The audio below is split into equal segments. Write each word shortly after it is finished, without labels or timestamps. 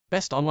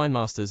Best Online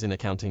Masters in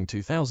Accounting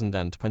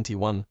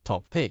 2021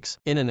 Top Picks.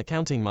 In an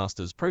accounting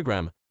master's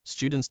program,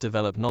 students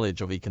develop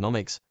knowledge of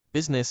economics,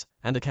 business,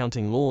 and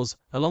accounting laws,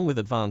 along with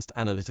advanced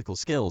analytical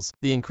skills.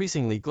 The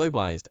increasingly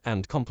globalized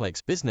and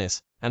complex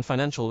business and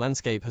financial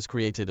landscape has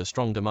created a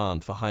strong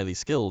demand for highly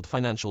skilled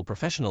financial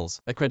professionals.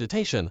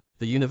 Accreditation.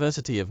 The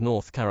University of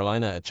North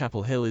Carolina at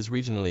Chapel Hill is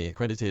regionally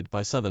accredited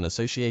by Southern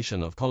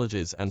Association of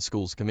Colleges and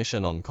Schools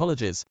Commission on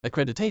Colleges.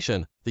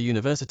 Accreditation. The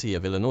University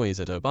of Illinois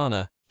at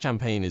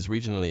Urbana-Champaign is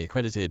regionally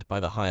accredited by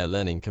the Higher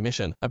Learning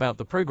Commission. About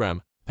the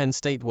program. Penn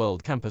State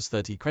World Campus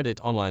 30-credit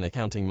online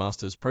accounting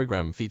master's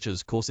program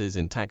features courses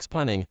in tax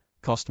planning,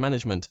 cost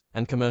management,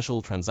 and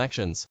commercial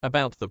transactions.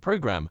 About the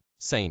program.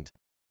 St.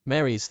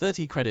 Mary's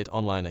 30-credit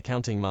online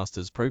accounting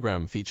master's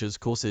program features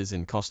courses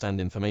in cost and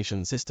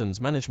information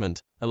systems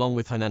management, along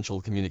with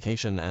financial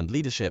communication and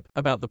leadership.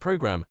 About the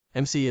program.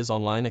 MSCHE's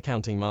online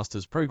accounting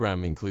master's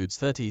program includes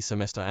 30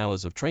 semester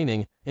hours of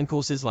training in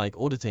courses like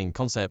auditing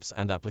concepts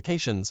and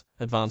applications,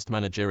 advanced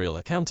managerial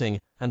accounting,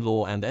 and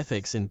law and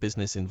ethics in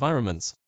business environments.